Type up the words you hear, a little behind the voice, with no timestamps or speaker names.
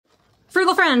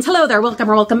Frugal friends, hello there,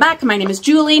 welcome or welcome back. My name is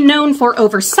Julie, known for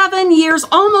over 7 years,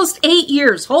 almost 8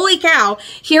 years, holy cow,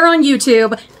 here on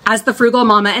YouTube as the Frugal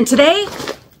Mama. And today,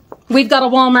 we've got a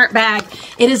Walmart bag.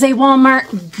 It is a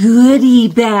Walmart Goodie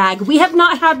bag. We have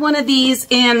not had one of these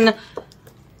in,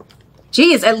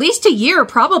 geez, at least a year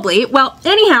probably. Well,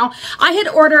 anyhow, I had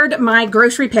ordered my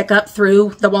grocery pickup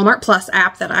through the Walmart Plus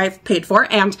app that I've paid for,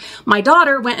 and my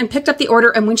daughter went and picked up the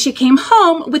order, and when she came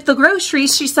home with the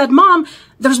groceries, she said, "Mom,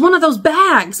 there's one of those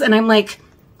bags." And I'm like,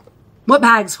 what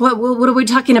bags? What are we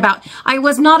talking about? I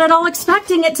was not at all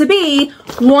expecting it to be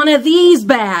one of these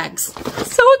bags.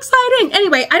 So exciting.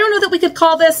 Anyway, I don't know that we could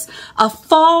call this a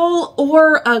fall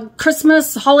or a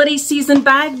Christmas holiday season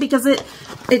bag because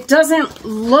it doesn't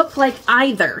look like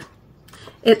either.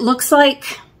 It looks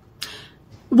like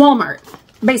Walmart,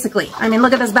 basically. I mean,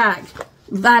 look at this bag.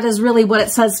 That is really what it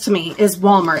says to me, is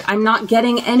Walmart. I'm not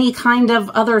getting any kind of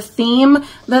other theme.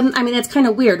 Then, I mean, it's kind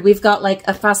of weird. We've got like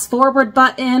a fast forward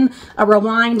button, a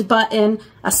rewind button,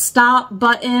 a stop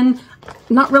button,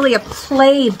 not really a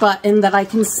play button that I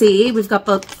can see. We've got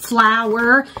the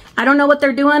flower. I don't know what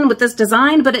they're doing with this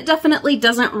design, but it definitely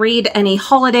doesn't read any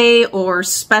holiday or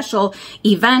special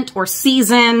event or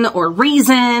season or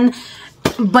reason.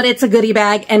 But it's a goodie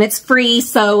bag and it's free,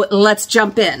 so let's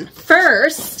jump in.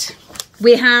 First,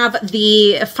 we have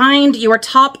the Find Your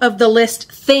Top of the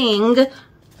List Thing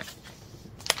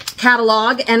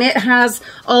catalog, and it has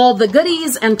all the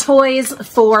goodies and toys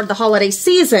for the holiday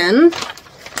season.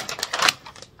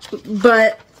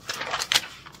 But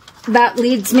that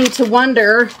leads me to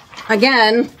wonder,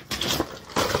 again,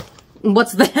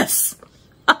 what's this?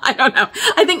 I don't know.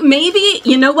 I think maybe,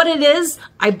 you know what it is?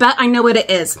 I bet I know what it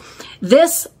is.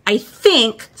 This, I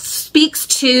think, speaks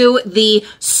to the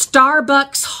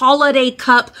Starbucks holiday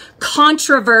cup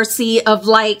controversy of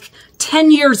like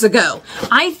 10 years ago.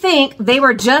 I think they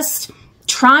were just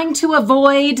trying to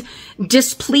avoid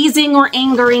displeasing or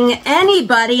angering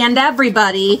anybody and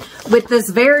everybody with this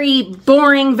very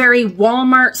boring, very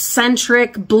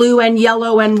Walmart-centric blue and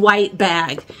yellow and white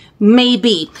bag.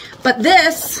 Maybe. But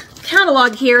this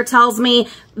catalog here tells me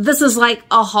this is like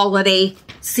a holiday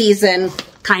season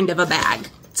kind of a bag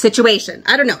situation.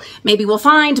 I don't know. Maybe we'll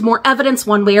find more evidence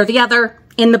one way or the other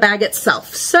in the bag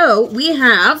itself. So we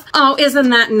have, oh, isn't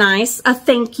that nice? A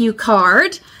thank you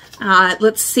card.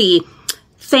 Let's see.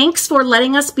 Thanks for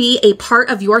letting us be a part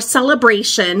of your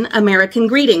celebration. American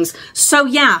greetings. So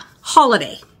yeah,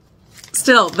 holiday.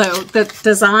 Still though, the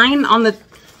design on the,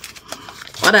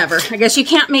 whatever. I guess you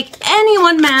can't make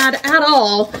anyone mad at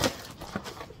all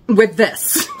with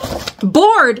this.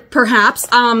 Bored, perhaps,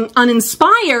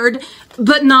 uninspired,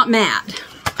 but not mad.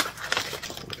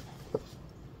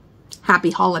 Happy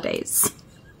holidays.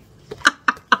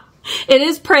 It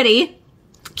is pretty.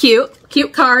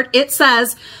 Cute card. It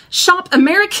says, shop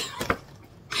American.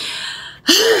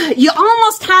 You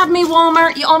almost had me,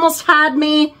 Walmart. You almost had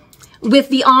me with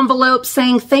the envelope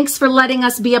saying, thanks for letting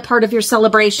us be a part of your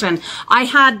celebration. I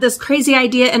had this crazy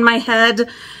idea in my head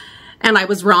and I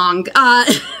was wrong.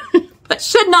 But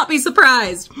should not be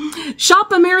surprised.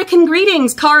 Shop American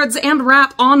Greetings cards and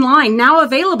wrap online, now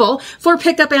available for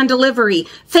pickup and delivery.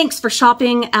 Thanks for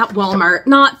shopping at Walmart.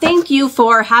 Not thank you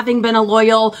for having been a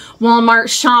loyal Walmart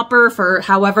shopper for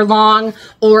however long,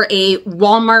 or a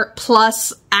Walmart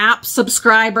Plus app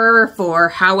subscriber for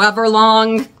however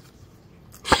long.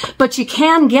 But you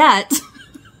can get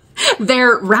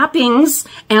their wrappings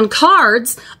and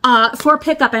cards for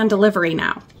pickup and delivery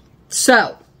now.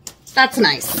 So that's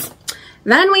nice.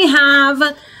 Then we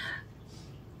have,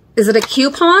 is it a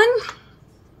coupon?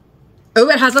 Oh,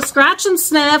 it has a scratch and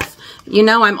sniff. You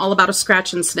know I'm all about a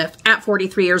scratch and sniff. At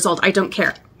 43 years old, I don't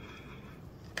care.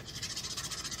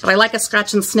 But I like a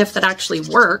scratch and sniff that actually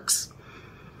works.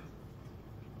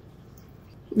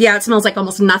 Yeah, it smells like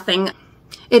almost nothing.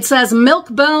 It says Milk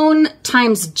Bone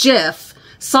times Jif.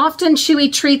 Soft and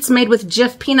chewy treats made with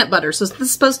Jif peanut butter. So is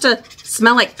this supposed to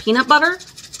smell like peanut butter?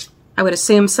 I would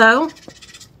assume so.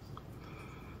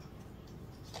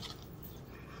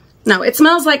 No, it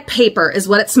smells like paper is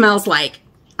what it smells like.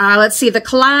 Let's see, the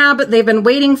collab they've been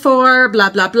waiting for,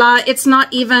 blah, blah, blah. It's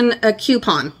not even a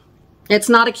coupon. It's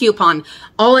not a coupon.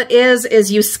 All it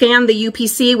is you scan the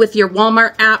UPC with your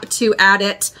Walmart app to add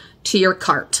it to your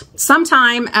cart.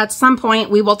 Sometime, at some point,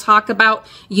 we will talk about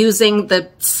using the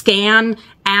scan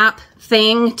app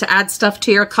thing to add stuff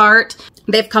to your cart.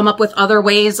 They've come up with other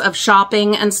ways of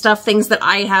shopping and stuff, things that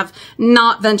I have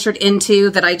not ventured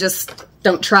into that I just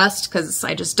don't trust because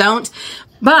I just don't.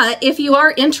 But if you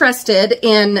are interested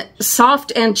in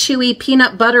soft and chewy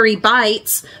peanut buttery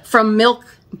bites from Milk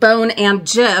Bone and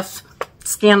Jif,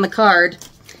 scan the card,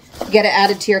 get it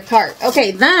added to your cart.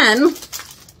 Okay, then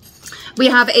We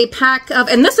have a pack of,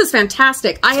 and this is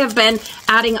fantastic. I have been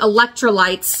adding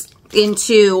electrolytes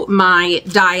into my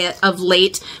diet of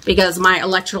late because my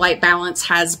electrolyte balance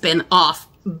has been off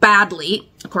badly,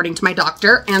 according to my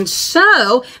doctor. And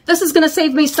so this is going to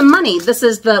save me some money. This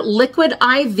is the Liquid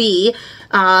IV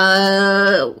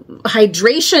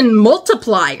hydration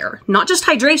multiplier, not just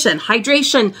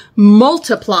hydration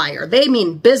multiplier. They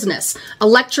mean business.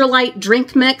 Electrolyte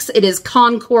drink mix. It is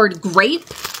Concord grape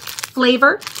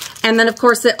flavor. And then of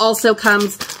course it also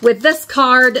comes with this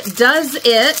card. Does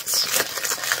it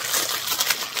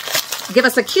give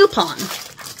us a coupon?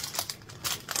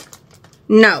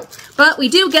 No, but we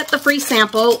do get the free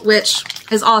sample, which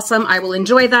is awesome. I will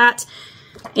enjoy that.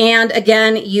 And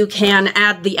again, you can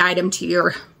add the item to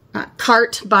your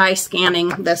cart by scanning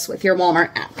this with your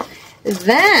Walmart app.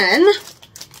 Then,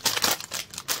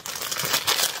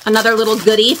 another little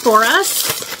goodie for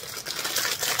us,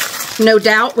 no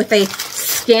doubt with a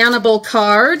scannable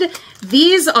card.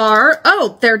 These are,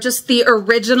 oh, they're just the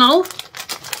original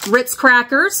Ritz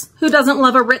crackers. Who doesn't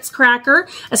love a Ritz cracker?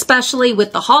 Especially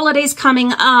with the holidays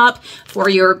coming up, for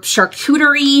your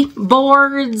charcuterie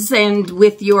boards and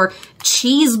with your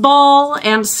cheese ball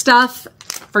and stuff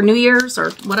for New Year's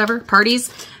or whatever, parties.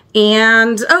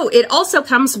 And, oh, it also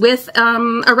comes with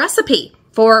a recipe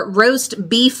for roast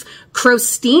beef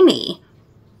crostini.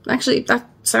 Actually, that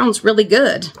sounds really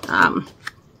good.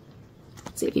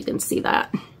 Let's see if you can see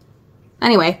that.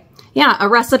 Anyway, yeah, a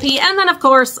recipe, and then of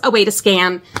course a way to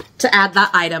scan to add that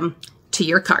item to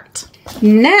your cart.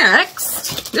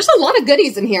 Next, there's a lot of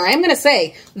goodies in here. I'm gonna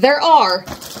say there are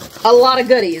a lot of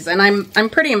goodies, and I'm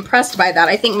pretty impressed by that.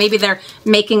 I think maybe they're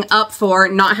making up for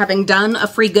not having done a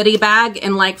free goodie bag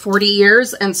in like 40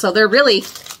 years, and so they're really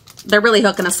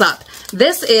hooking us up.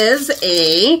 This is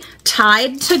a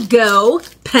Tide to Go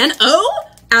pen. Oh,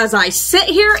 as I sit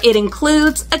here, it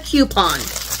includes a coupon.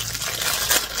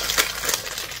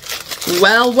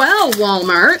 Well, well,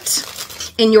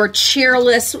 Walmart, in your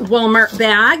cheerless Walmart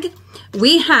bag,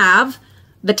 we have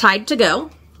the Tide to Go.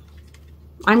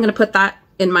 I'm going to put that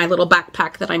in my little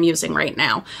backpack that I'm using right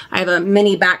now. I have a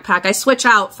mini backpack. I switch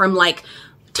out from like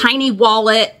tiny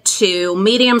wallet to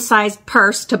medium-sized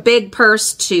purse to big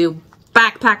purse to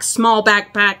backpack, small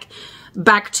backpack,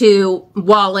 back to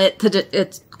wallet.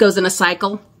 It goes in a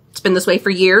cycle. It's been this way for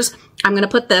years. I'm going to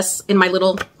put this in my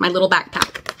little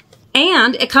backpack.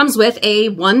 And it comes with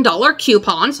a $1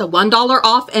 coupon, so $1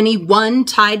 off any one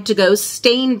Tide to Go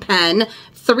stain pen.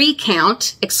 3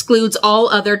 count, excludes all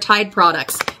other Tide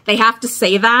products. They have to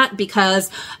say that because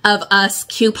of us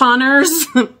couponers.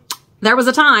 There was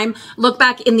a time, look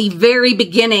back in the very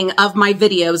beginning of my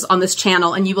videos on this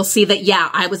channel, and you will see that, yeah,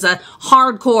 I was a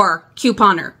hardcore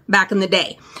couponer back in the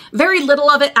day. Very little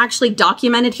of it actually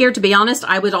documented here, to be honest.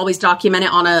 I would always document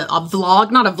it on a vlog,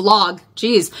 not a vlog,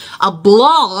 geez, a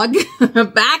blog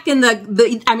back in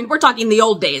I mean, we're talking the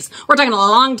old days. We're talking a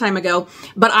long time ago,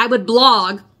 but I would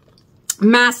blog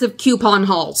massive coupon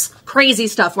hauls, crazy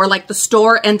stuff where like the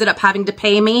store ended up having to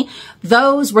pay me.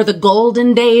 Those were the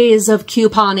golden days of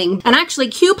couponing. And actually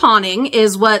couponing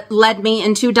is what led me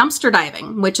into dumpster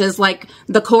diving, which is like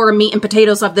the core meat and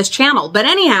potatoes of this channel. But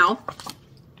anyhow,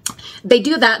 they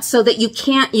do that so that you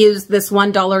can't use this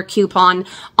 $1 coupon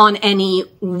on any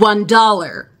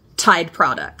 $1 Tide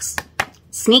products.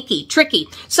 Sneaky, tricky.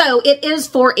 So it is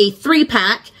for a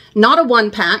 3-pack. Not a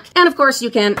 1-pack. And of course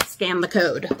you can scan the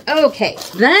code. Okay,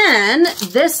 then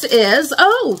this is,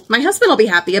 oh, my husband will be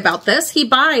happy about this. He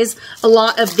buys a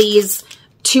lot of these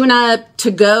tuna to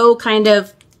go kind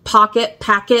of packages.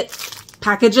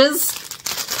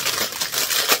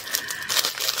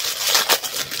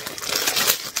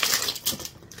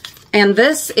 And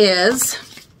this is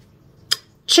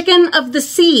Chicken of the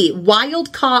Sea,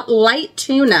 wild caught light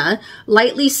tuna,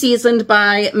 lightly seasoned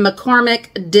by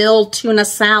McCormick dill tuna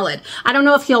salad. I don't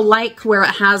know if he'll like where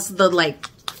it has the like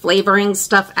flavoring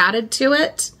stuff added to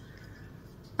it.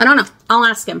 I don't know. I'll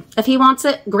ask him. If he wants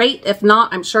it, great. If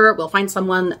not, I'm sure we'll find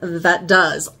someone that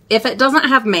does. If it doesn't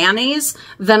have mayonnaise,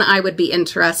 then I would be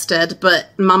interested, but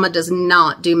Mama does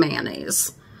not do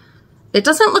mayonnaise. It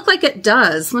doesn't look like it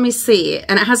does. Let me see.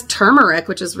 And it has turmeric,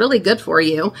 which is really good for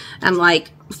you. And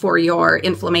like for your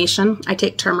inflammation, I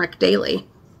take turmeric daily.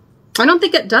 I don't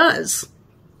think it does.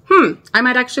 I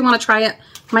might actually want to try it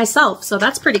myself. So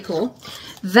that's pretty cool.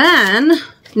 Then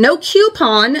no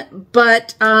coupon,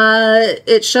 but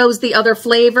it shows the other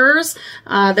flavors.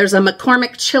 There's a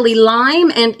McCormick chili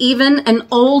lime and even an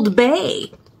Old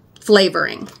Bay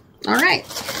flavoring. All right.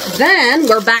 Then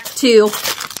we're back to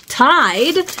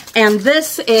Tide, and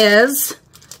this is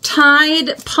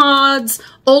Tide Pods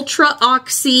Ultra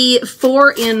Oxy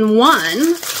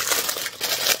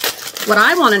 4-in-1. what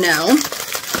I want to know,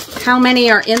 how many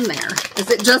are in there? Is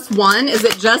it just one? Is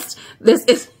it just this?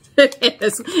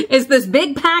 Is this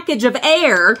big package of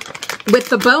air with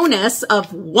the bonus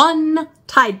of one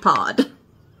Tide Pod?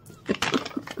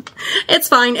 It's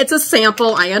fine. It's a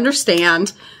sample. I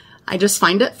understand. I just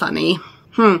find it funny.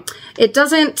 It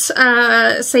doesn't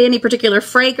say any particular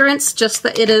fragrance, just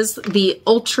that it is the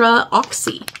Ultra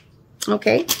Oxy.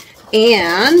 Okay.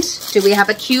 And do we have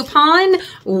a coupon?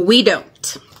 We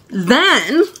don't.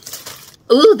 Then,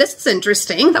 ooh, this is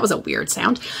interesting. That was a weird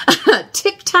sound.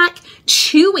 Tic Tac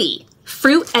Chewy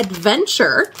Fruit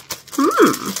Adventure.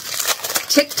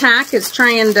 Tic Tac is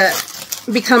trying to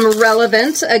become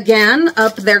relevant again,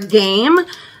 up their game.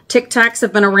 Tic Tacs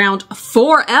have been around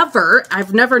forever.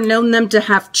 I've never known them to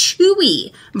have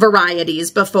chewy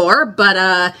varieties before,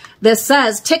 but this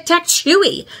says Tic Tac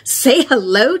Chewy. Say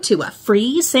hello to a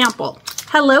free sample.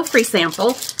 Hello, free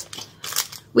sample.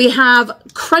 We have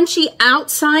crunchy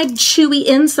outside, chewy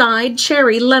inside,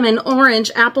 cherry, lemon,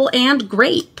 orange, apple, and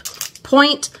grape.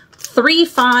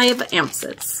 0.35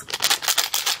 ounces.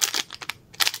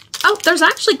 Oh, there's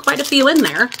actually quite a few in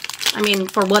there. I mean,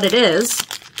 for what it is.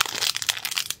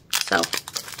 So,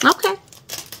 okay.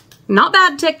 Not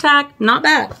bad, Tic Tac. Not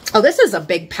bad. Oh, this is a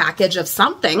big package of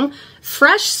something.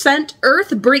 Fresh Scent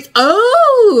Earth Breeze.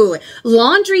 Oh,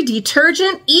 laundry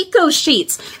detergent eco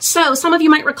sheets. So some of you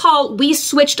might recall we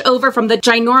switched over from the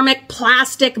ginormic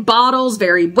plastic bottles,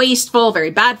 very wasteful, very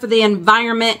bad for the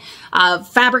environment,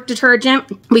 fabric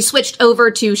detergent. We switched over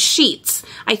to sheets.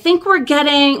 I think we're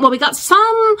getting, well, we got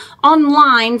some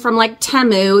online from like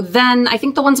Temu. Then I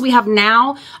think the ones we have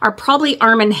now are probably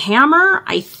Arm & Hammer,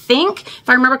 I think, if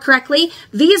I remember correctly.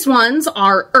 These ones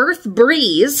are Earth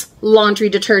Breeze laundry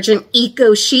detergent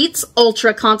eco sheets,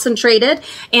 ultra concentrated.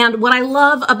 And what I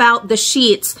love about the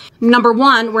sheets, number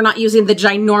one, we're not using the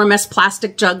ginormous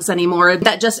plastic jugs anymore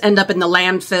that just end up in the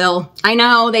landfill. I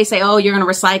know they say, oh, you're going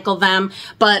to recycle them,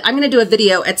 but I'm going to do a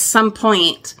video at some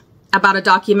point about a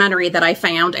documentary that I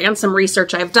found and some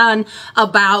research I've done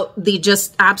about the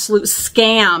just absolute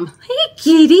scam, hey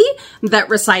kitty, that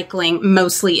recycling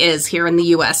mostly is here in the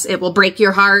US. It will break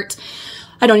your heart.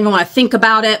 I don't even want to think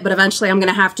about it, but eventually I'm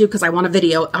going to have to because I want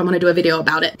to do a video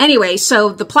about it. Anyway, so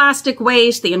the plastic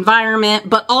waste, the environment,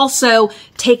 but also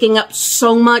taking up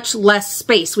so much less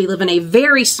space. We live in a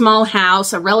very small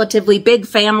house, a relatively big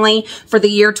family for the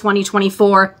year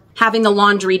 2024. Having the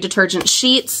laundry detergent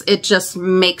sheets, it just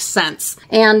makes sense.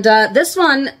 And this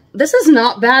is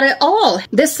not bad at all.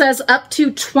 This says up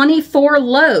to 24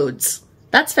 loads.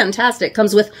 That's fantastic.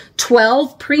 Comes with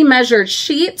 12 pre-measured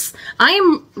sheets. I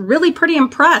am really pretty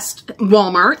impressed,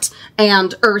 Walmart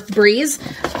and Earth Breeze.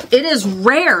 It is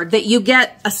rare that you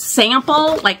get a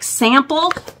sample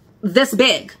this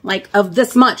big, like of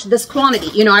this much, this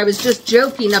quantity. You know, I was just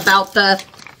joking about the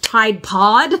Tide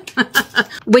Pod,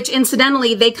 which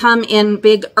incidentally, they come in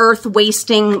big earth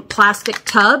wasting plastic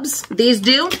tubs. These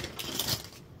do.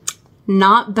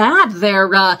 Not bad. They're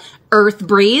Earth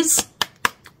Breeze.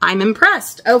 I'm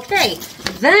impressed. Okay,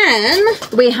 then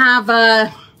we have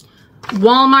a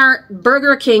Walmart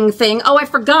Burger King thing. Oh, I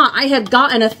forgot. I had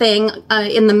gotten a thing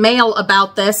in the mail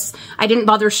about this. I didn't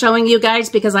bother showing you guys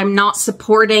because I'm not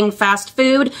supporting fast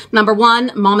food. Number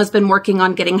one, Mama's been working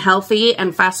on getting healthy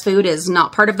and fast food is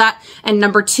not part of that. And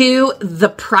number two, the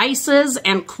prices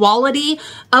and quality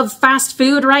of fast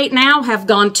food right now have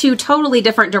gone two totally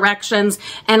different directions.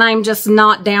 And I'm just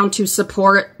not down to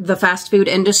support the fast food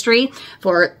industry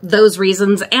for those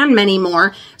reasons and many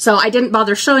more. So I didn't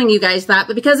bother showing you guys that,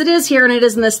 but because it is here and it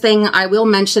is in this thing, I will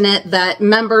mention it that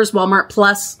members, Walmart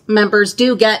Plus members,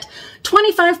 do get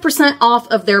 25% off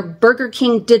of their Burger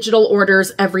King digital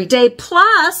orders every day.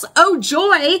 Plus, oh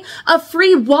joy, a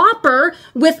free Whopper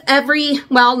with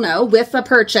with a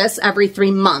purchase every 3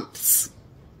 months.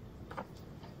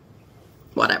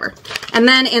 Whatever. And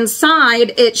then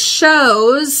inside it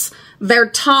shows their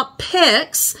top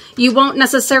picks. You won't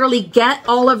necessarily get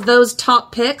all of those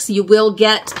top picks. You will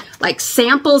get like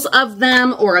samples of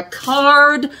them or a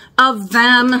card of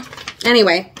them.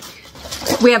 Anyway,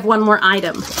 we have one more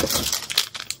item.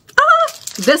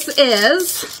 This is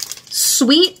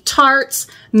Sweet Tarts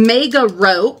Mega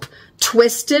Rope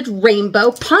Twisted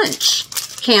Rainbow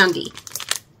Punch candy.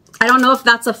 I don't know if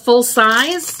that's a full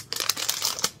size.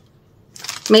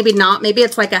 Maybe not. Maybe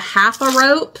it's like a half a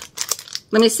rope.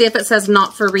 Let me see if it says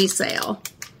not for resale.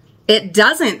 It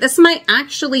doesn't. This might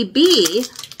actually be,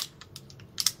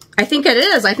 I think it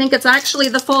is. I think it's actually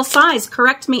the full size.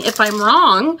 Correct me if I'm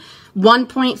wrong.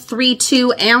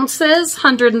 1.32 ounces,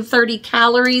 130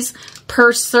 calories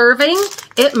per serving.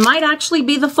 It might actually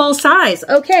be the full size.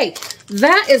 Okay,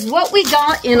 that is what we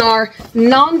got in our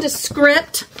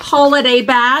nondescript holiday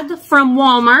bag from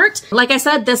Walmart. Like I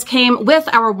said, this came with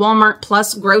our Walmart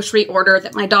Plus grocery order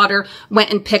that my daughter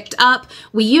went and picked up.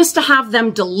 We used to have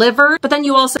them delivered, but then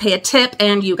you also pay a tip,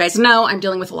 and you guys know I'm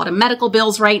dealing with a lot of medical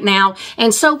bills right now,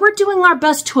 and so we're doing our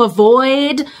best to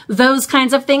avoid those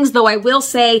kinds of things, though I will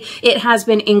say it has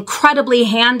been incredibly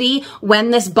handy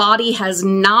when this body has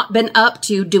not been up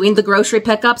to doing the grocery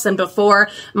pickups, and before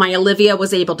my Olivia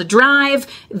was able to drive,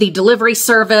 the delivery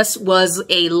service was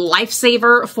a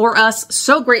lifesaver for us.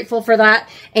 So grateful for that,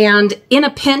 and in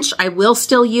a pinch I will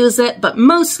still use it, but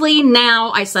mostly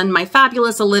now I send my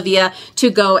fabulous Olivia to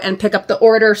go and pick up the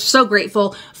order. So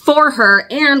grateful for her,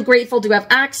 and grateful to have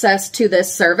access to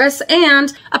this service,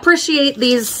 and appreciate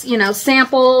these, you know,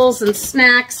 samples and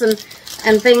snacks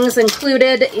and things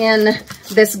included in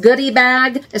this goodie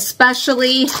bag,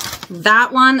 especially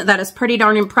that one. That is pretty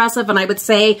darn impressive, and I would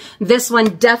say this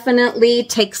one definitely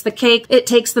takes the cake. It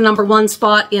takes the #1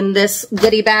 spot in this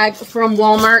goodie bag from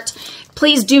Walmart.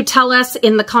 Please do tell us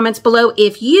in the comments below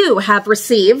if you have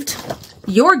received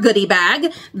your goodie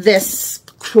bag this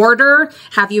quarter.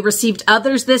 Have you received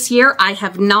others this year? I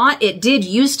have not. It did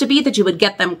used to be that you would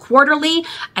get them quarterly.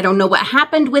 I don't know what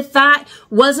happened with that.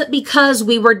 Was it because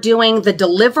we were doing the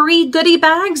delivery goodie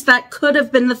bags? That could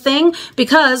have been the thing,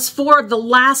 because for the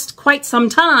last quite some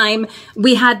time,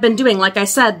 we had been doing, like I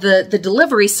said, the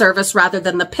delivery service rather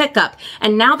than the pickup.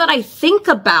 And now that I think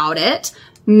about it,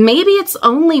 maybe it's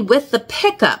only with the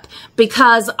pickup,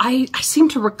 because I seem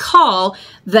to recall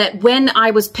that when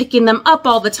I was picking them up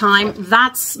all the time,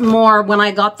 that's more when I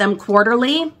got them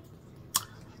quarterly.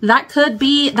 That could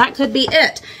be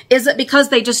it. Is it because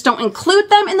they just don't include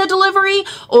them in the delivery,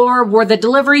 or were the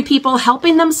delivery people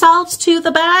helping themselves to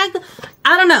the bag?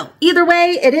 I don't know. Either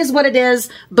way, it is what it is,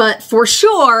 but for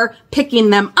sure,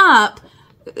 picking them up,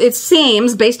 it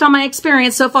seems, based on my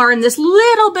experience so far in this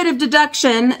little bit of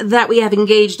deduction that we have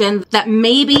engaged in, that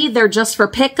maybe they're just for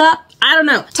pickup. I don't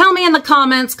know. Tell me in the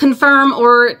comments, confirm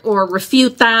or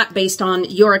refute that based on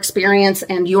your experience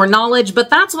and your knowledge.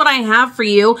 But that's what I have for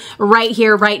you right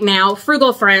here, right now.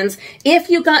 Frugal friends, if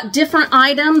you got different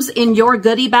items in your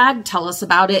goodie bag, tell us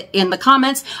about it in the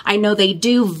comments. I know they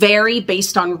do vary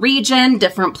based on region,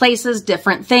 different places,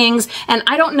 different things. And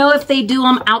I don't know if they do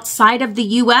them outside of the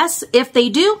US. If they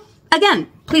do, again,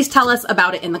 please tell us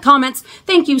about it in the comments.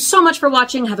 Thank you so much for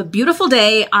watching. Have a beautiful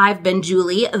day. I've been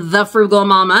Julie, the Frugal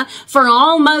Mama, for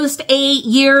almost 8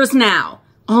 years now.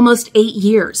 Almost 8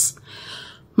 years.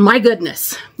 My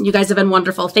goodness, you guys have been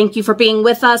wonderful. Thank you for being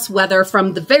with us, whether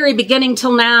from the very beginning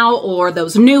till now or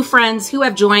those new friends who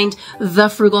have joined the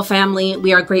Frugal family.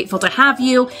 We are grateful to have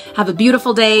you. Have a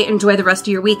beautiful day. Enjoy the rest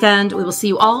of your weekend. We will see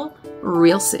you all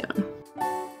real soon.